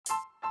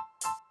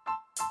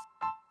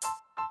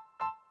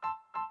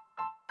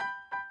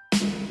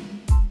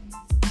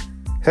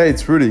Hey,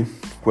 it's Rudy.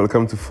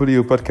 Welcome to Fully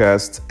You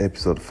Podcast,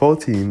 episode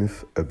 14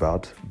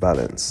 about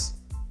balance.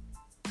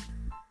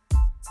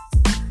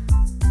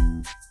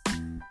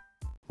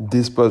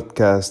 This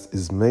podcast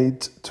is made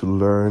to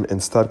learn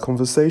and start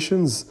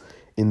conversations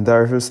in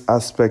diverse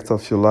aspects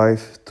of your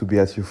life to be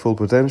at your full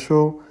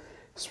potential,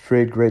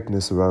 spread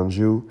greatness around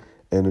you,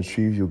 and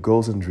achieve your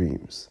goals and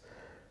dreams.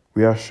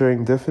 We are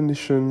sharing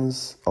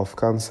definitions of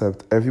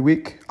concept every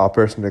week, our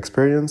personal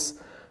experience,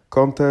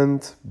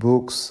 content,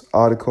 books,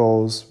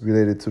 articles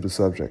related to the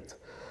subject.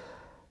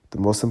 The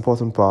most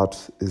important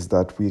part is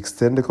that we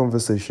extend the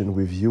conversation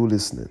with you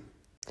listening.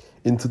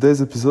 In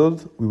today's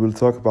episode, we will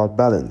talk about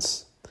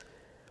balance.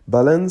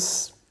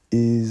 Balance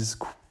is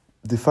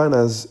defined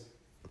as,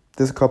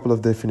 there's a couple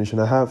of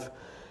definitions I have.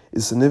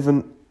 It's an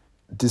even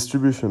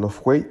distribution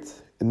of weight,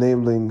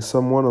 enabling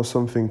someone or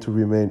something to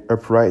remain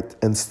upright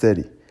and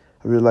steady.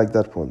 I really like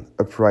that one,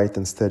 upright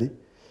and steady.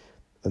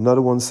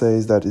 Another one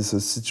says that it's a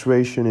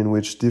situation in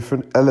which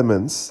different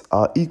elements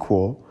are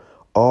equal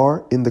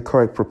or in the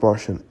correct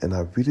proportion. And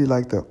I really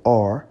like the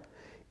 "are"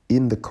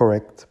 in the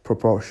correct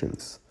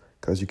proportions,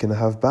 because you can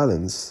have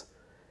balance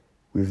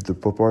with the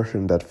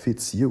proportion that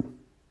fits you.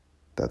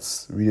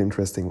 That's a really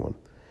interesting one.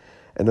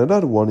 And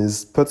another one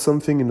is put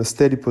something in a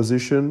steady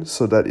position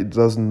so that it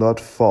does not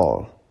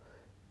fall.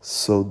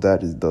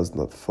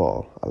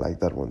 I like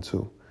that one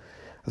too.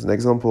 As an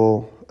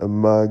example, a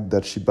mug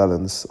that she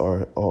balanced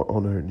or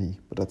on her knee.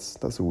 But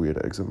that's a weird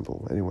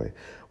example. Anyway,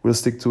 we'll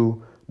stick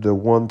to the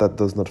one that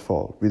does not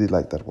fall. Really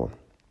like that one.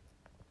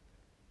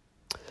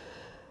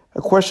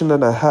 A question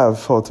that I have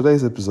for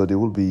today's episode, it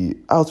will be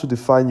how to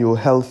define your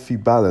healthy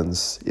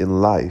balance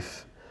in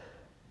life.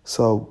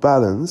 So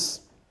balance,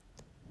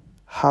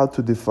 how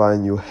to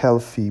define your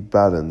healthy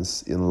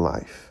balance in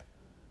life?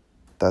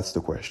 That's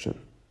the question.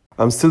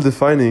 I'm still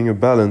defining a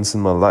balance in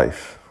my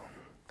life.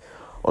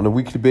 On a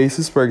weekly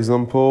basis, for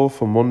example,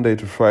 from Monday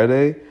to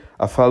Friday,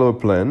 I follow a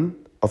plan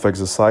of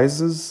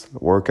exercises,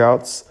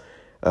 workouts,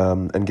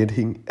 and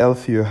getting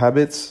healthier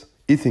habits,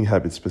 eating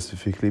habits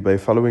specifically, by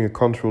following a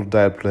controlled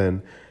diet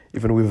plan,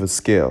 even with a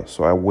scale.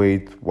 So I weigh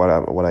what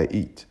I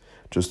eat,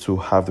 just to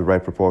have the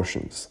right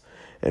proportions.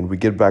 And we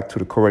get back to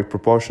the correct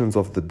proportions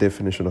of the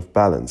definition of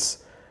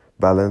balance.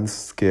 Balance,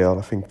 scale,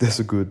 I think there's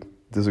a good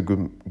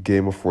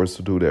game of words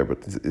to do there, but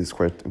it's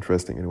quite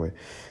interesting anyway.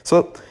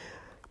 So,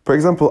 for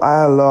example,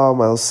 I allow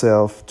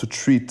myself to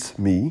treat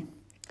me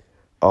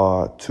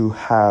or to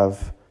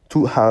have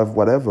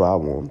whatever I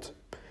want.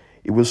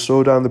 It will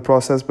slow down the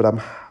process, but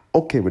I'm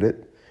okay with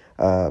it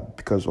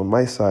because on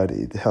my side,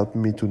 it helped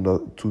me to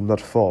not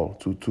fall,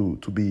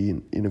 to be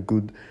in a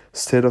good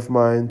state of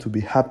mind, to be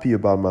happy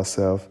about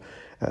myself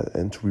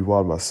and to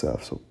reward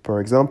myself. So,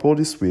 for example,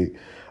 this week,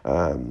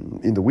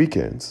 in the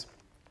weekends,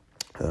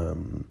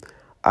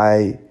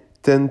 I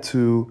tend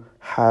to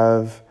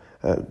have...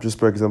 just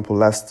for example,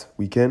 last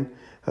weekend,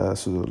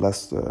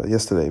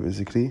 yesterday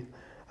basically,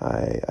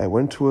 I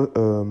went to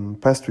a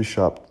pastry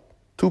shop,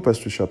 two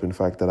pastry shops in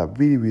fact, that I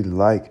really, really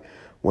like.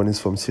 One is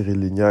from Cyril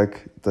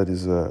Lignac, that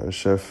is a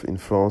chef in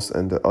France,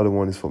 and the other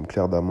one is from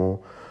Claire Damon,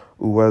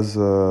 who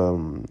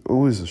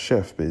is a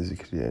chef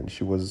basically, and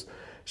she was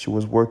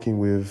working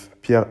with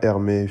Pierre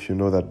Hermé, if you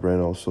know that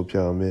brand also,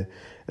 Pierre Hermé,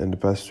 and the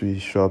pastry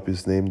shop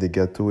is named Des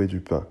Gâteaux et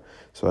du Pain.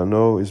 So I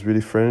know it's really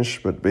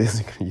French, but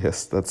basically,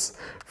 yes, that's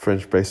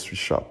French pastry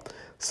shop.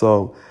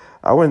 So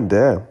I went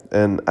there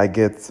and I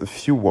get a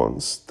few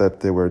ones that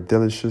they were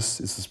delicious.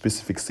 It's a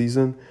specific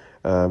season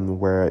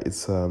where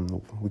it's,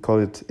 we call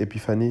it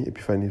Epiphany.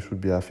 Epiphany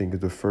should be, I think,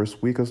 the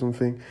first week or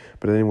something.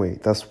 But anyway,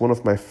 that's one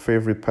of my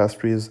favorite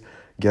pastries,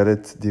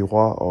 Galette des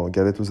Rois or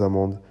Galette aux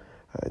Amandes.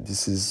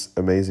 This is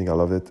amazing. I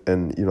love it.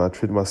 And, I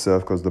treat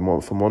myself because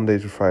from Monday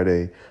to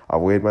Friday, I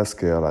weighed my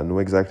scale. I knew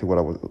exactly what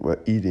I was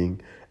eating.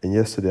 And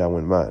yesterday I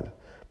went mad.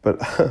 But,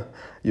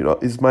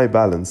 it's my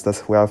balance.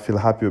 That's where I feel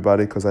happy about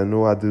it, because I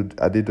know I did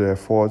the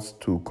efforts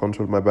to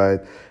control my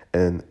diet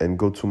and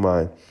go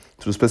to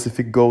the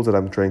specific goals that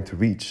I'm trying to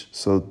reach.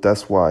 So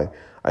that's why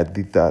I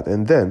did that.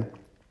 And then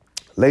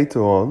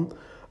later on,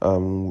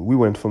 we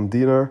went from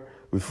dinner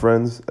with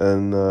friends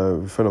and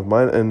a friend of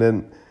mine. And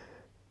then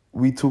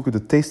we took the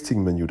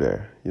tasting menu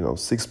there,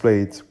 6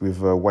 plates with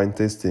wine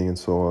tasting and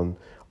so on.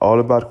 All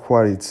about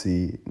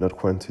quality, not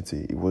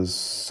quantity. It was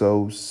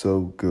so,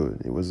 so good.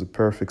 It was a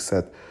perfect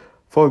set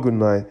for a good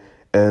night.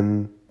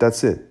 And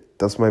that's it.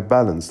 That's my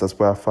balance. That's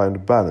where I find the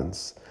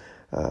balance.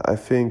 I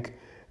think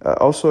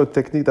also a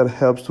technique that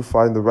helps to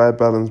find the right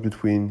balance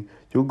between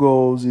your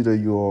goals, either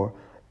your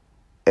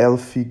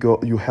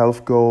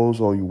health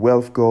goals or your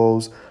wealth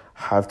goals.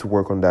 Have to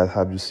work on that,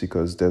 obviously,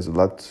 because there's a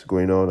lot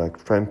going on.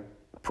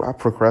 I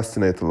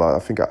procrastinate a lot. I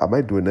think I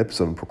might do an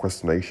episode on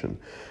procrastination,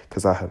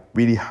 because I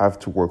really have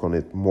to work on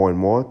it more and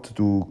more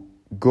to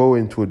go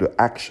into the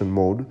action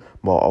mode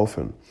more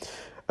often.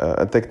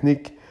 A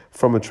technique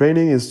from a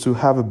training is to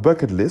have a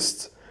bucket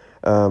list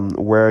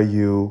where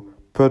you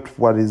put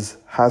what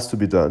has to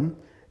be done,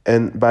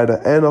 and by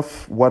the end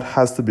of what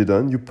has to be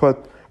done, you put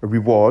a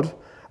reward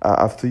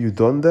after you've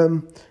done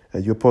them.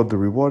 You put the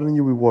reward and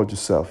you reward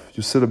yourself.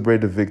 You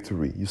celebrate the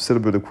victory. You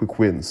celebrate the quick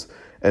wins.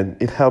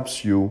 and it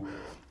helps you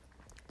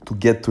to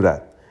get to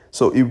that.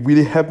 So it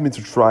really helped me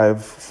to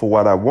strive for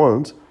what I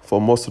want for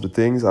most of the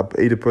things. I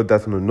either put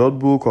that on a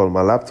notebook or on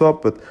my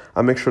laptop, but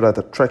I make sure that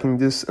I'm tracking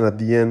this, and at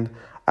the end,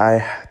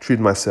 I treat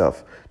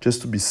myself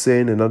just to be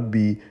sane and not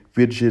be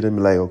rigid and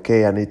be like,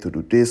 okay, I need to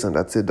do this and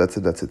that's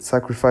it.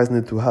 Sacrifice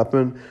need to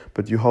happen,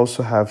 but you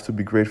also have to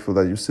be grateful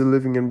that you're still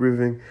living and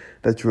breathing,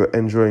 that you're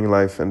enjoying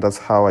life, and that's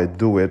how I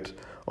do it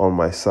on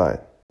my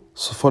side.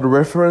 So for the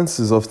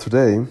references of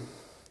today,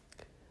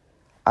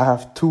 I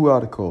have two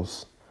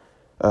articles,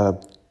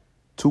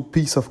 two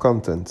pieces of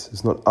content.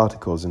 It's not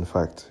articles, in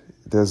fact.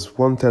 There's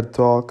one TED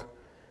Talk,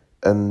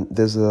 and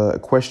there's a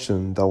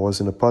question that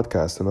was in a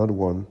podcast, another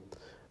one,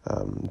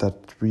 that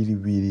really,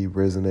 really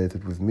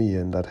resonated with me,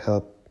 and that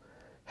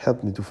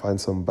helped me to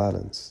find some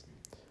balance.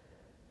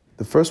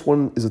 The first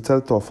one is a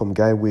TED Talk from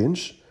Guy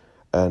Winch,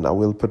 and I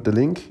will put the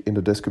link in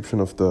the description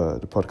of the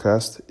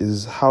podcast,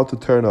 is how to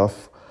turn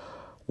off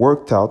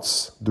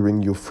workouts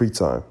during your free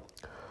time,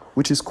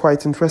 which is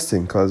quite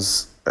interesting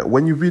because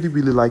when you really,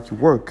 really like your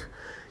work,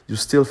 you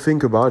still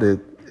think about it.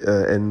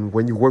 And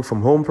when you work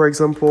from home, for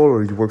example,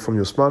 or you work from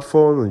your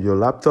smartphone or your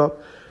laptop,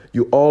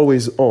 you're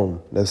always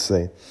on, let's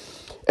say.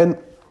 And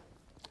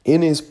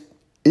in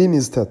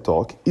his TED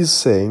Talk, he's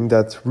saying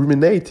that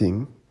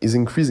ruminating is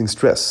increasing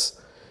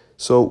stress.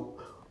 So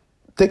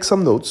take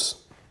some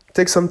notes,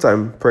 take some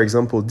time, for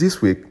example,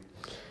 this week.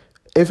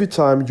 Every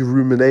time you're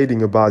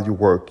ruminating about your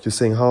work, you're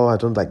saying, oh, I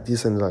don't like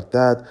this and like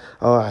that.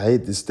 Oh, I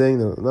hate this thing.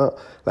 No.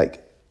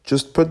 Like,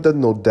 just put that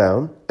note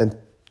down and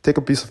take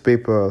a piece of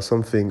paper or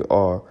something,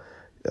 or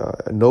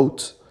a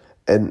note,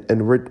 and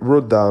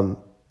wrote down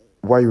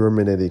why you're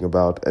ruminating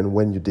about and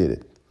when you did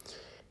it.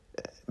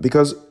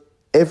 Because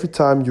every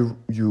time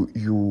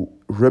you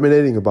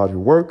ruminating about your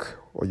work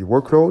or your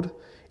workload,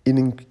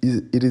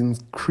 it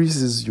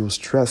increases your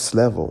stress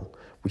level,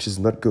 which is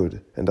not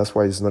good. And that's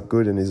why it's not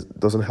good, and it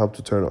doesn't help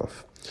to turn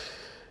off.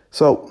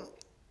 So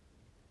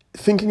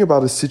thinking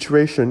about a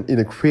situation in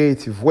a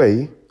creative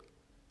way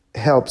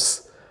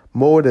helps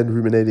more than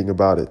ruminating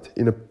about it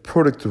in a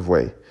productive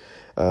way.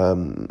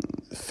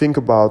 Think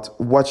about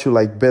what you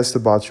like best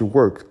about your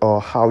work, or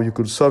how you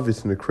could solve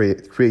it in a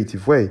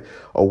creative way,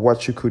 or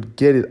what you could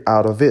get it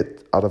out of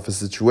a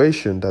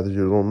situation that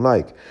you don't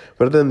like.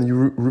 Rather than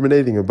you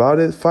ruminating about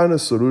it, find a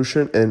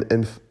solution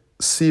and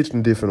see it in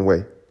a different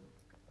way.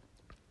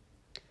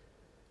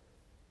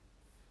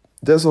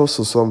 There's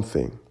also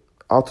something,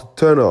 how to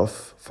turn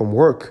off from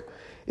work,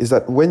 is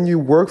that when you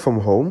work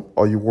from home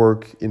or you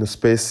work in a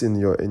space in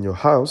your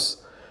house,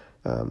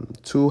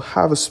 to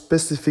have a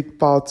specific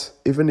part,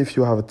 even if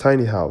you have a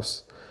tiny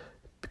house,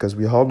 because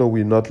we all know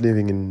we're not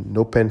living in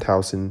no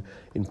penthouse in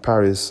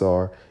Paris,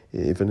 or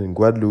even in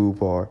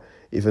Guadeloupe, or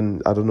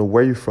even, I don't know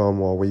where you're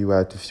from or where you're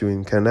at, if you're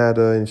in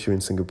Canada, if you're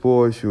in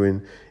Singapore, if you're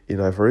in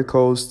Ivory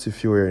Coast,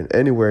 if you're in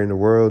anywhere in the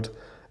world,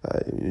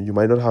 you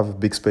might not have a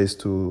big space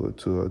to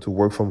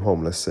work from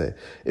home, let's say.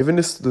 Even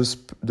if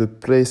the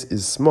place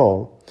is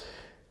small,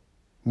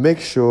 make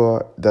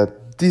sure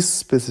that this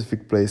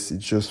specific place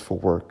is just for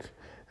work.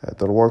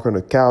 Don't work on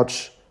a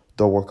couch,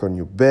 don't work on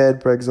your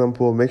bed, for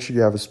example. Make sure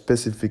you have a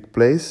specific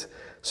place.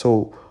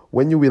 So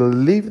when you will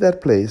leave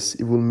that place,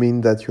 it will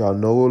mean that you are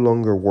no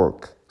longer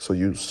work. So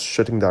you're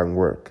shutting down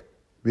work.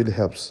 Really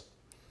helps.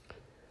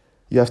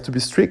 You have to be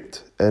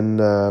strict and,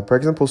 for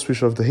example,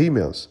 switch off the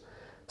emails.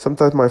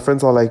 Sometimes my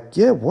friends are like,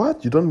 yeah,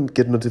 what? You don't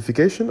get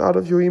notification out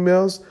of your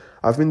emails?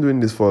 I've been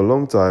doing this for a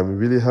long time. It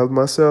really helped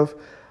myself.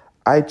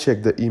 I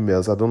check the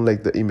emails. I don't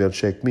let the email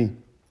check me,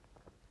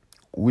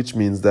 which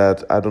means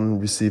that I don't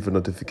receive a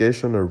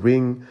notification, a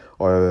ring,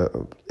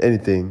 or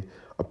anything,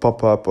 a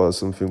pop-up or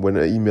something when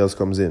an email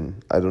comes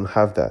in. I don't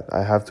have that.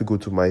 I have to go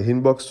to my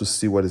inbox to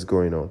see what is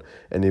going on,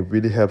 and it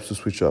really helps to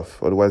switch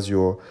off. Otherwise,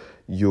 your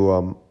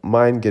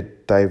mind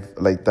get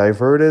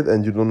diverted,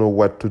 and you don't know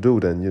what to do.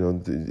 Then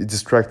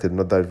distracted,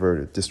 not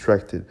diverted,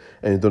 distracted,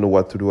 and you don't know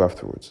what to do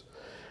afterwards.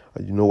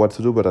 You know what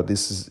to do, but at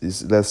least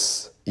it's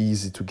less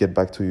easy to get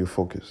back to your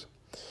focus.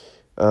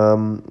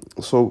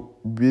 So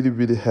really,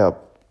 really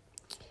help.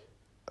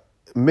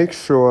 Make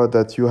sure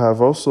that you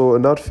have also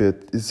an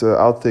outfit. It's an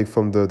outtake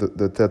from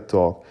the TED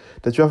Talk.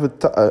 That you have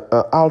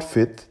an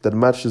outfit that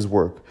matches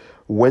work.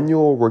 When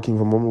you're working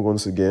from home,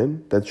 once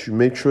again, that you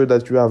make sure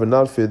that you have an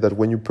outfit that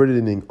when you put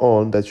it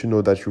on, that you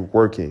know that you're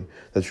working.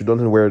 That you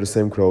don't wear the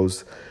same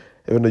clothes,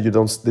 even though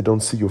they don't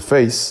see your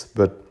face,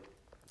 but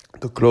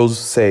the clothes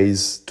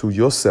says to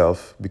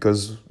yourself,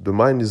 because the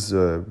mind is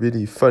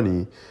really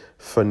funny,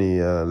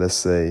 let's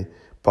say,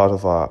 part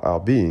of our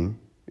being.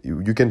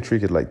 You can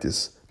trick it like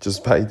this,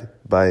 just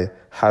by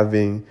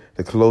having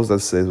the clothes that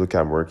says, okay,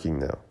 I'm working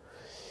now.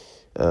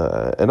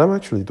 And I'm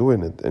actually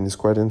doing it, and it's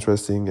quite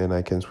interesting, and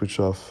I can switch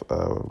off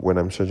when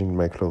I'm changing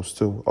my clothes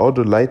too, or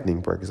the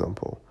lighting, for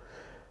example.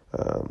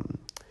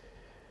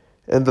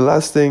 And the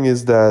last thing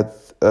is that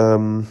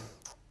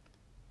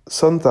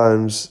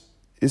sometimes,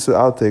 it's an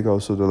outtake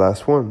also, the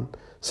last one,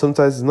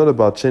 sometimes it's not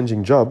about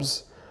changing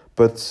jobs,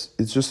 but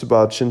it's just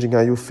about changing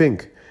how you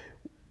think.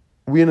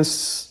 we're in a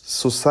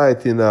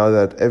society now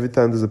that every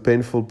time there's a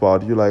painful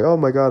part, you're like, oh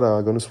my God,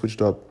 I'm going to switch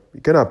it up.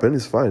 It can happen.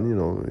 It's fine.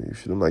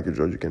 If you don't like your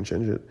job, you can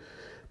change it.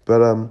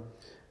 But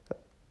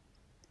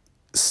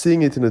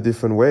seeing it in a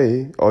different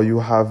way, or you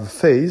have a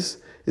phase,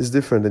 is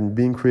different. And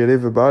being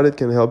creative about it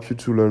can help you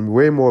to learn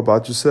way more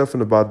about yourself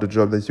and about the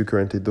job that you're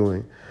currently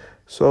doing.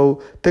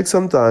 So take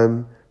some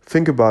time,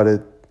 think about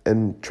it,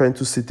 and trying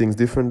to see things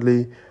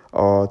differently,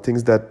 or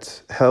things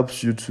that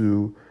helps you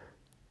to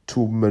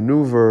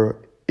maneuver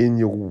in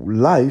your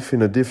life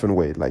in a different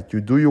way. Like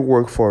you do your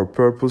work for a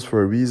purpose,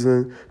 for a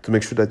reason, to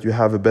make sure that you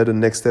have a better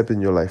next step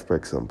in your life, for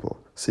example.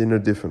 See in a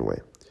different way.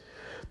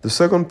 The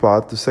second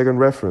part, the second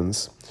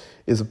reference,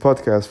 is a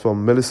podcast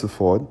from Melissa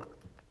Ford.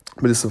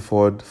 Melissa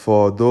Ford,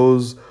 for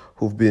those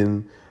who've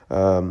been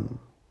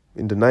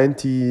in the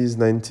 90s,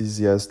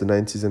 the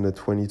 90s and the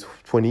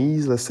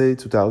 20s, let's say,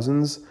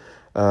 2000s.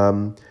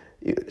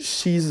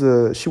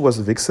 She was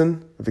a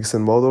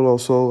Vixen model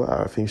also.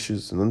 I think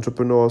she's an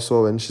entrepreneur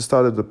also, and she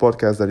started the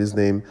podcast that is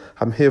named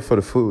I'm Here for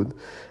the Food.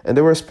 And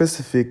there were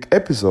specific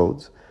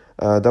episodes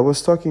that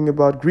was talking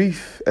about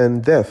grief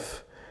and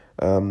death.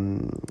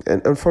 And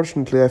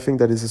unfortunately, I think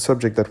that is a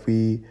subject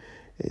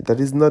that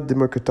is not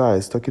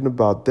democratized. Talking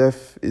about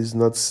death is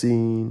not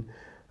seen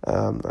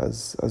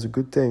as a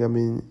good thing. I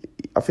mean,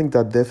 I think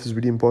that death is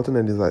really important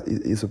and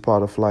is a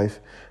part of life.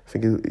 I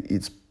think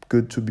it's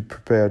good to be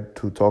prepared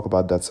to talk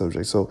about that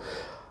subject. So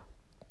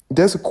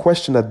there's a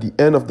question at the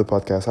end of the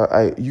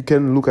podcast. You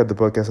can look at the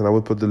podcast, and I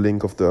will put the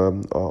link of the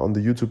on the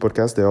YouTube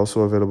podcast. They're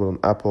also available on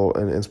Apple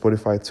and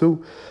Spotify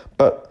too.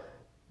 But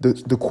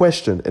the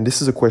question, and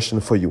this is a question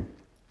for you.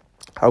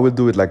 I will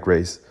do it like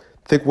Grace.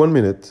 Take 1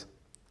 minute,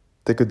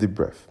 take a deep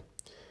breath.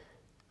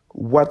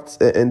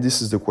 And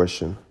this is the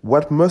question.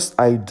 What must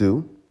I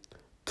do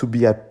to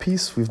be at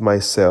peace with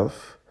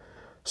myself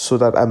so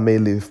that I may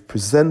live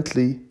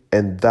presently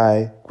and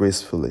die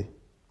gracefully?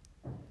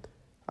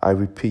 I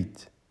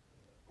repeat,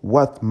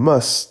 what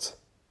must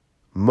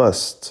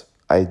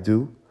I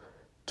do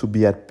to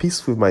be at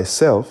peace with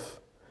myself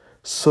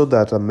so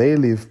that I may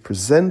live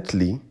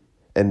presently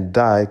and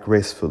die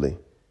gracefully?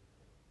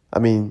 I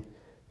mean,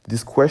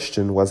 this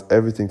question was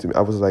everything to me.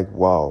 I was like,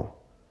 wow,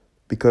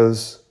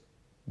 because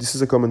this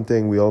is a common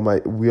thing. We all die.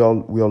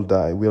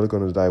 We are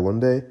gonna die one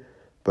day,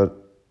 but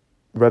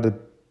rather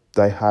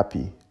die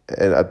happy.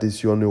 And at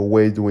least you're on your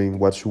way doing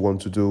what you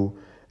want to do.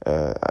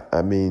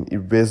 I mean, it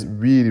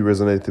really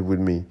resonated with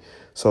me.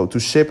 So to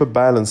shape a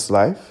balanced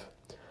life,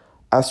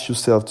 ask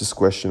yourself this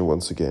question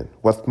once again.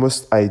 What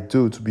must I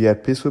do to be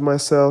at peace with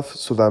myself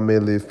so that I may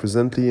live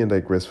presently and die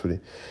gracefully?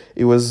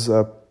 It was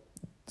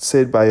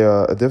said by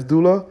a deaf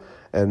doula,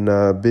 and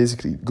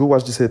basically, go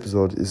watch this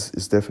episode.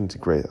 Is definitely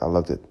great. I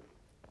loved it.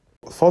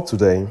 For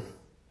today,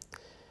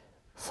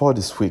 for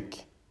this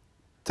week,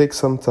 take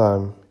some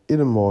time in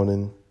the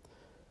morning,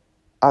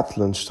 at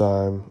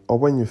lunchtime, or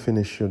when you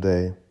finish your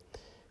day,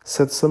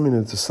 set some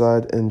minutes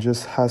aside and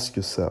just ask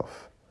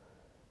yourself,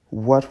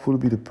 what will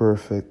be the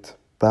perfect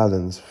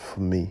balance for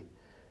me?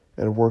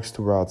 And works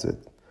towards it.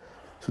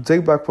 So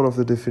take back one of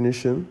the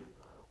definition,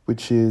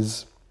 which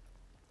is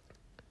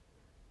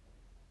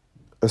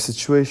a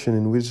situation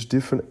in which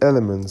different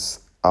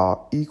elements are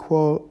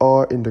equal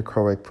or in the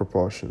correct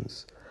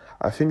proportions.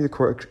 I think the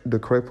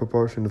correct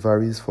proportion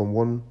varies from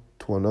one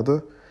to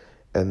another,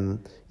 and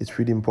it's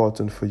really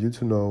important for you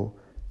to know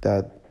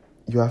that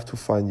you have to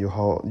find your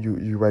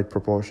right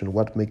proportion.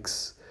 What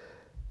makes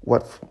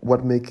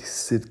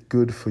it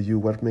good for you?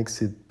 What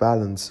makes it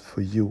balanced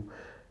for you?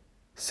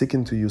 Seek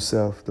into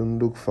yourself. Don't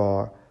look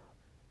for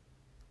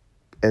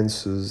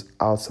answers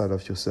outside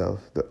of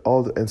yourself.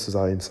 All the answers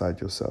are inside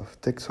yourself.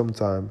 Take some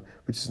time,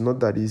 which is not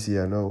that easy,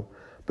 I know,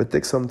 but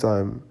take some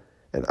time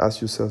and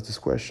ask yourself this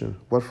question.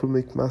 What will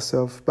make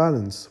myself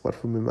balanced? What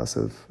will make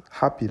myself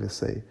happy, let's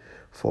say,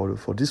 for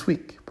this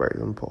week, for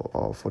example,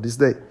 or for this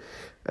day?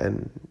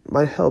 And it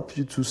might help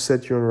you to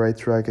set you on the right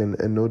track and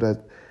know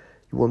that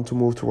you want to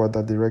move toward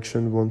that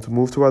direction, you want to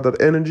move toward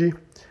that energy,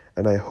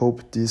 and I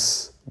hope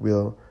this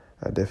will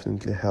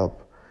definitely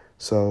help.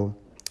 So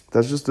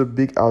that's just a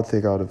big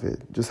outtake out of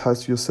it. Just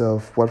ask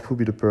yourself, what would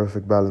be the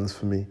perfect balance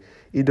for me?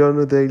 Either on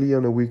a daily,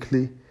 on a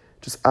weekly.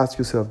 Just ask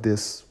yourself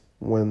this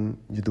when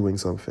you're doing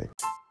something.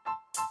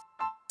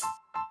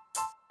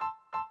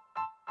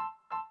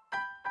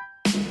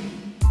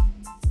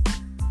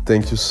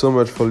 Thank you so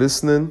much for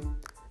listening.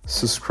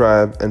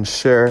 Subscribe and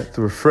share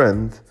to a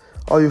friend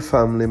or your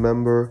family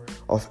member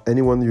of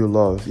anyone you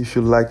love if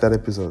you like that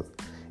episode.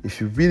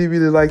 If you really,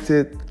 really liked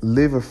it,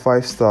 leave a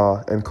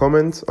 5-star and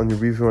comment on your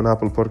review on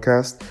Apple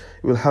Podcast.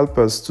 It will help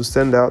us to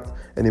stand out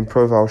and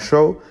improve our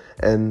show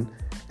and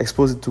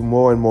expose it to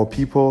more and more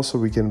people so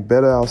we can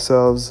better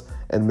ourselves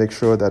and make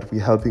sure that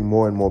we're helping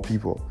more and more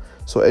people.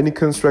 So any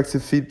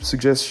constructive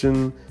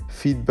suggestion,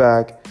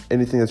 feedback,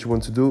 anything that you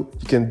want to do,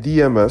 you can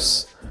DM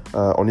us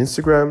on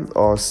Instagram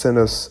or send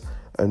us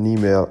an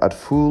email at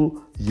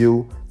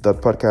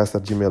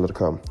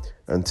foolyou.podcast@gmail.com.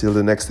 Until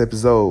the next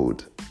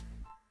episode.